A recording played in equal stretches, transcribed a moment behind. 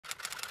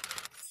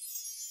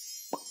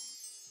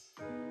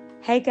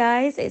Hey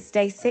guys, it's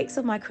day 6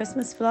 of my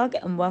Christmas vlog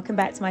and welcome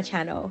back to my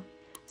channel.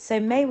 So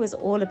May was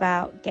all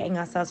about getting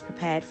ourselves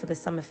prepared for the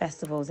summer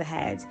festivals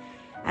ahead,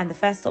 and the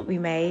first stop we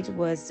made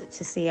was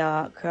to see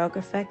our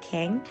choreographer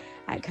King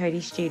at Cody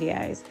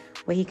Studios,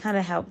 where he kind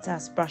of helped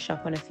us brush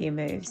up on a few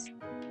moves.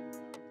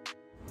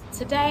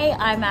 Today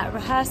I'm at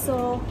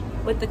rehearsal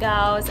with the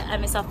girls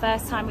and it's our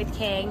first time with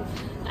King,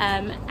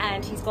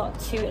 and he's got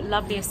 2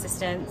 lovely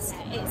assistants.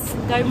 It's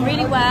going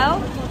really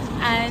well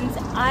and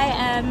I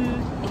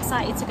am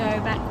excited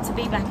to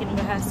be back in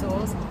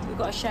rehearsals. We've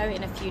got a show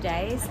in a few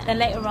days. Then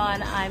later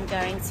on I'm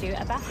going to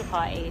a bachelor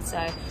party, so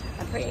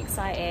I'm pretty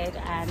excited,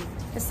 and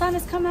the sun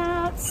has come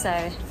out, so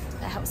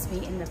that helps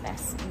me in the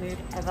best mood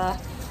ever.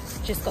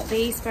 Just got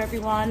these for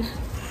everyone,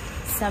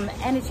 some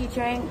energy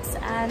drinks,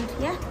 and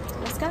yeah,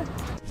 let's go.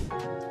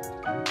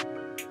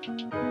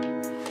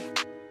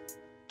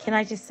 Can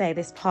I just say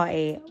this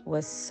party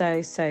was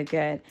so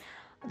good.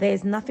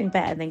 There's nothing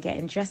better than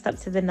getting dressed up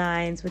to the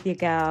nines with your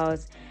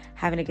girls,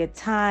 having a good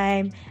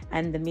time,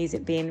 and the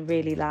music being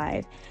really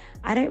live.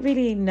 I don't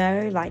really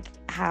know like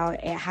how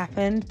it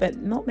happened, but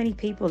not many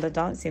people are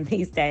dancing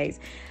these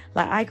days.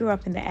 Like, I grew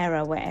up in the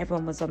era where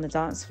everyone was on the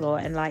dance floor,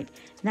 and like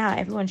now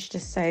everyone's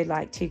just so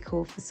like too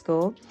cool for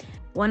school.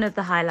 One of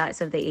the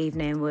highlights of the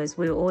evening was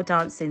we were all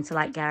dancing to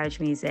like garage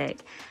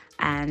music,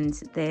 and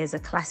there's a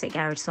classic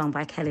garage song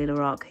by Kelly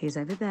LaRock, who's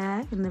over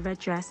there in the red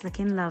dress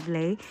looking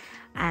lovely,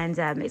 and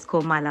it's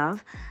called My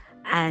Love.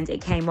 And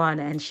it came on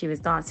and she was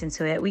dancing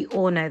to it. We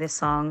all know this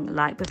song.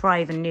 Like, before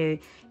I even knew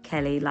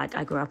Kelly, like,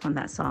 I grew up on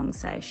that song,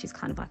 so she's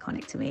kind of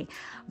iconic to me.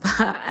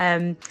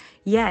 But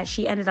yeah,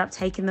 she ended up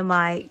taking the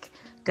mic,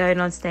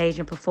 going on stage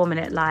and performing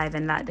it live,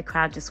 and like the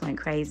crowd just went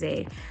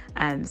crazy.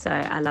 So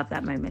I love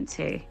that moment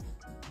too.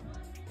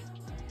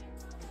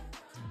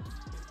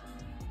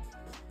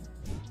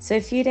 So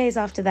a few days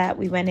after that,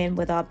 we went in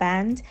with our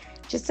band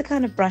just to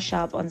kind of brush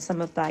up on some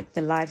of like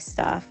the live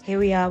stuff. Here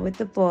we are with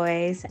the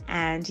boys,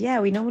 and yeah,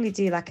 we normally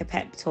do like a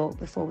pep talk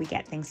before we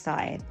get things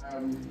started.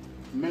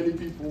 Many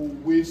people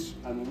wish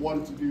and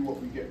want to do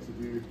what we get to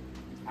do,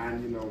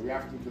 and you know, we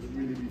have to just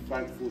really be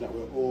thankful that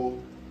we're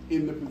all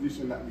in the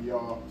position that we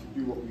are to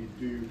do what we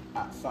do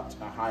at such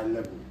a high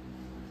level.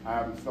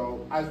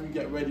 So as we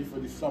get ready for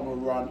this summer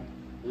run,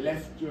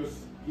 let's just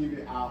give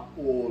it our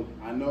all.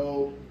 I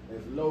know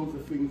there's loads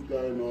of things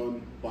going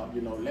on, but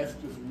you know, let's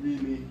just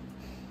really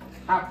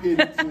tap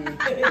into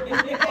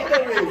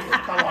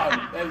come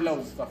on, there's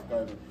loads of stuff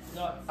going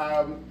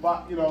on.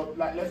 But you know,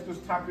 like, let's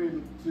just tap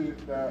into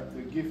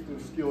the gift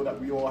and skill that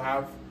we all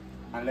have,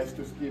 and let's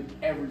just give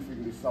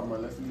everything this summer.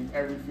 Let's leave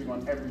everything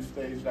on every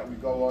stage that we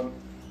go on,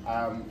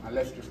 and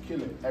let's just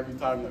kill it every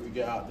time that we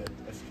get out there.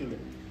 Let's kill it.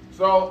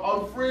 So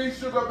on 3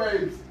 sugar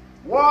babes.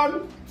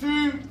 1,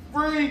 2,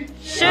 3.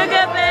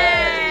 Sugar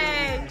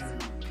babes!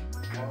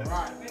 All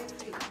right.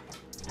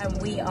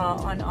 And we are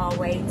on our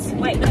way to,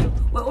 wait, no,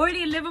 we're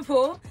already in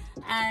Liverpool,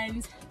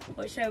 and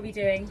what show are we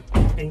doing?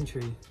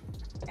 Aintree,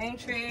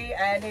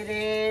 and it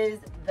is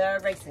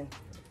the racing.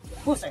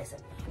 Horse racing.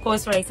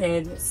 Horse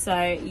racing. So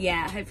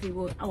yeah, hopefully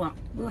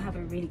we'll have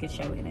a really good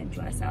show. We're gonna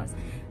enjoy ourselves,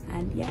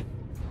 and yeah,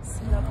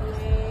 It's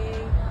lovely.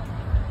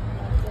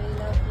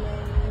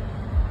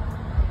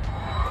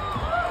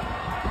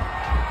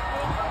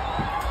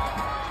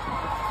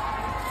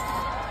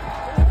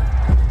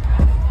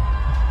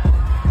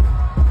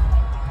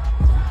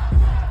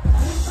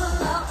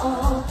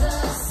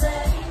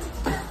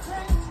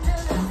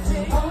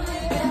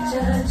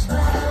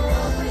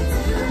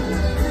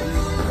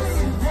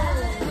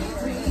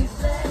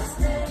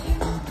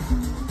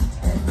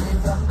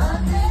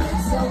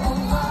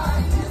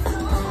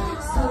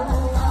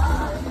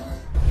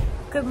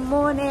 Good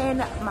morning,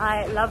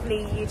 my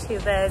lovely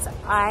YouTubers.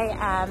 I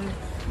am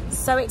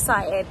so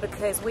excited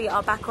because we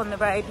are back on the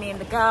road, me and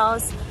the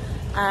girls.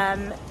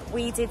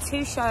 We did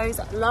 2 shows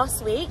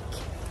last week,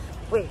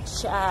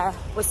 which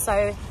was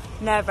so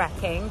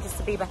nerve-wracking just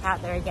to be back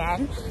out there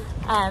again.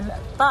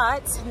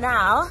 But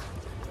now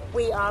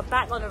we are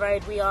back on the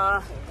road. Where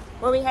are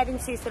we heading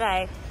to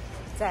today,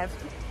 Dev?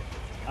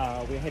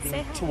 we're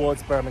heading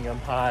towards Birmingham.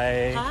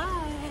 Hi.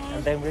 Hi.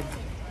 And then we're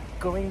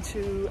going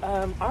to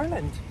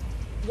Ireland.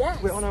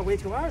 Yes. We're on our way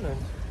to Ireland.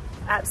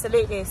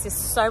 Absolutely, this is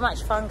so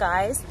much fun,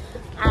 guys.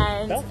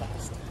 And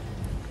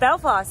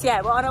Belfast,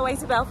 yeah, we're on our way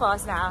to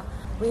Belfast now.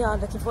 We are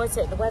looking forward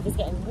to it. The weather's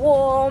getting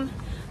warm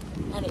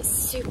and it's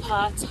super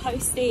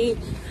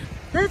toasty.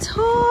 The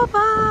tour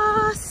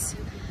bus!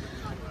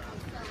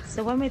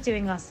 So when we're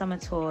doing our summer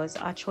tours,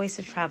 our choice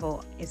of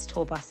travel is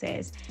tour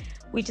buses.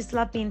 We just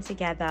love being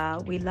together.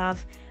 We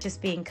love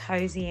just being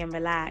cozy and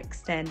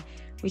relaxed, and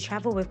we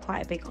travel with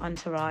quite a big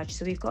entourage.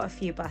 So we've got a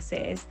few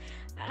buses.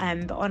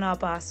 But on our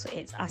bus,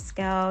 it's us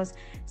girls.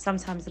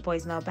 Sometimes the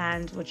boys in our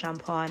band will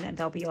jump on and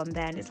they'll be on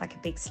there, and it's like a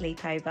big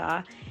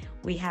sleepover.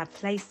 We have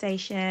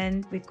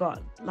PlayStation, we've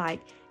got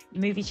like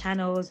movie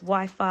channels,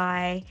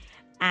 Wi-Fi,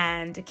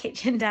 and a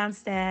kitchen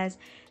downstairs.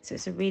 So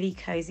it's a really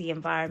cozy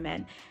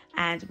environment.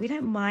 and we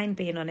don't mind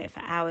being on it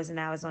for hours and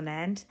hours on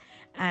end.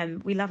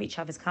 We love each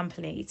other's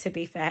company, to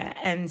be fair,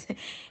 and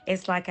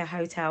it's like a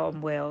hotel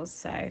on wheels,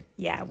 so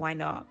yeah, why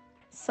not?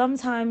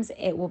 Sometimes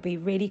it will be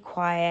really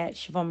quiet.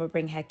 Siobhan will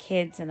bring her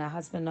kids and her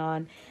husband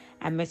on,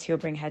 and Mutti will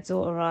bring her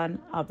daughter on.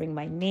 I'll bring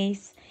my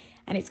niece,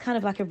 and it's kind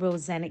of like a real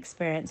Zen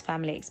experience,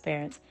 family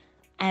experience.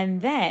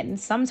 And then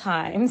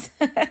sometimes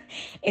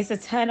it's a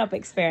turn-up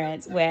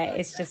experience where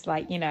it's just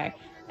like, you know,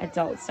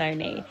 adults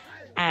only.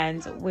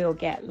 And we'll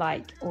get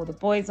like all the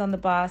boys on the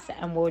bus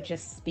and we'll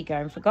just be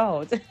going for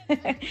gold.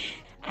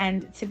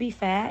 And to be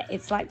fair,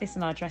 it's like this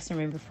in our dressing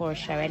room before a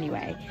show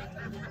anyway.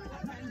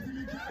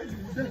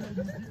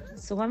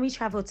 So when we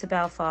travelled to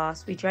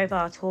Belfast, we drove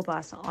our tour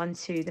bus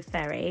onto the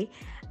ferry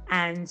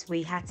and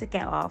we had to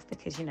get off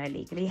because, you know,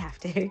 legally you have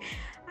to.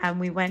 And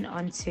we went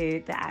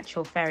onto the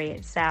actual ferry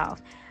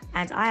itself.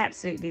 And I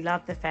absolutely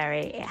loved the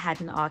ferry. It had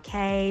an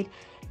arcade.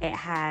 It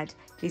had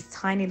these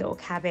tiny little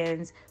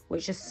cabins,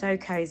 which are so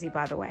cozy,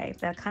 by the way.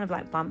 They're kind of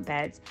like bunk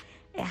beds.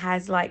 It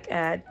has like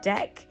a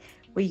deck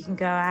where you can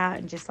go out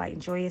and just like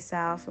enjoy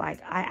yourself.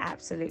 Like, I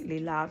absolutely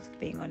love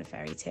being on a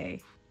ferry too.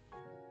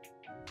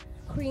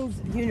 Queen's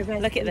University.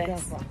 Look at this.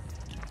 Belfast.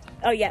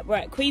 Oh yeah, we're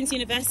at Queen's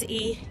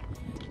University,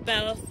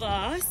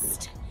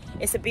 Belfast.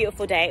 It's a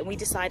beautiful day and we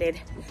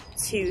decided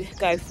to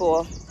go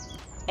for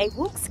a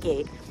walk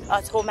ski.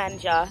 Our tour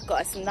manager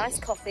got us some nice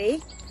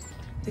coffee.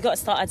 We got to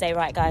start our day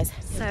right, guys.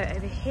 So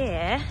over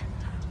here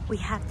we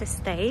have the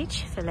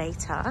stage for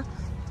later.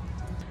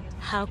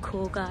 How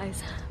cool,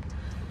 guys.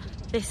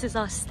 This is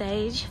our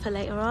stage for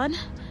later on.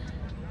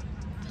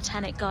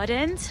 Botanic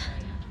Gardens.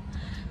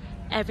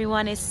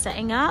 Everyone is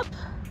setting up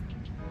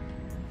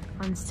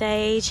on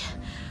stage.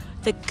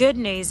 The good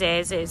news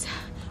is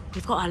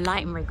we've got our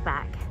lighting rig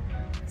back.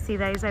 See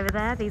those over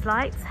there, these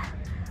lights?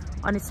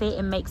 Honestly,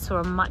 it makes for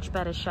a much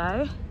better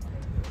show.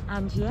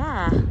 And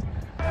yeah.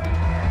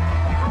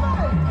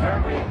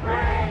 Can we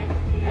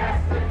bring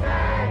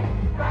yesterday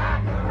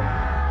back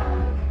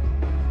around?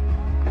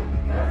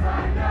 'Cause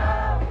I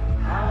know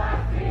how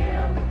I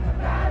feel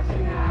about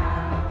you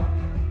now.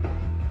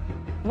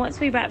 Once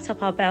we wrapped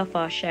up our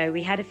Belfast show,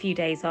 we had a few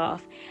days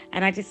off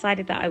and I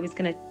decided that I was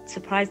going to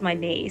surprise my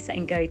niece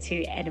and go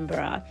to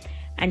Edinburgh.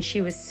 And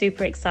she was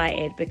super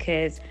excited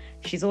because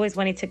she's always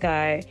wanted to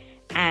go.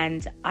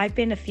 And I've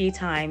been a few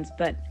times,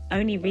 but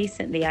only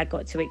recently I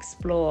got to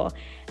explore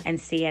and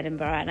see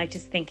Edinburgh. And I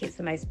just think it's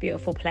the most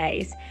beautiful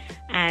place.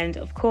 And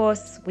of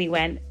course, we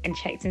went and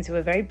checked into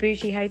a very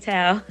bougie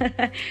hotel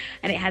and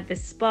it had the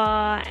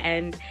spa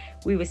and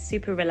we were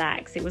super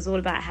relaxed. It was all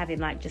about having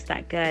like just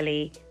that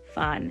girly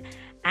fun.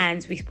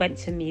 And we went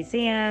to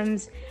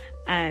museums.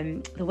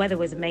 The weather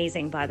was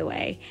amazing, by the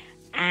way.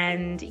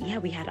 And yeah,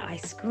 we had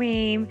ice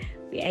cream,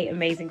 we ate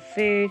amazing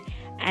food,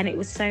 and it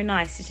was so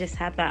nice to just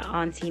have that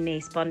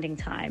auntie-niece bonding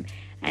time.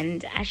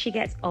 And as she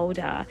gets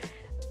older,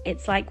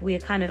 it's like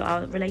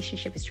our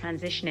relationship is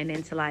transitioning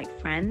into like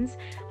friends,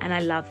 and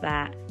I love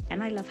that,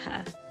 and I love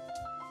her.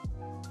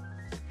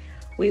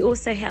 We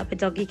also hit up a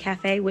doggy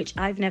cafe, which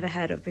I've never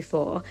heard of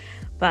before,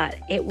 but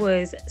it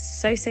was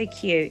so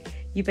cute.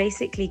 You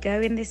basically go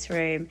in this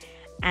room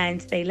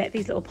and they let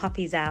these little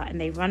puppies out and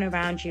they run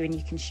around you and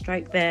you can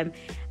stroke them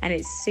and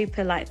it's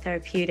super like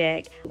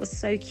therapeutic. It was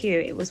so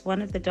cute. It was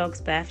one of the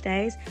dog's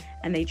birthdays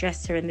and they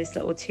dressed her in this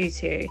little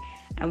tutu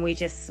and we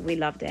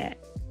loved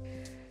it.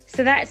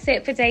 So that's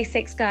it for day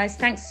 6, guys.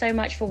 Thanks so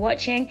much for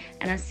watching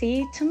and I'll see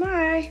you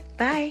tomorrow.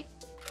 Bye.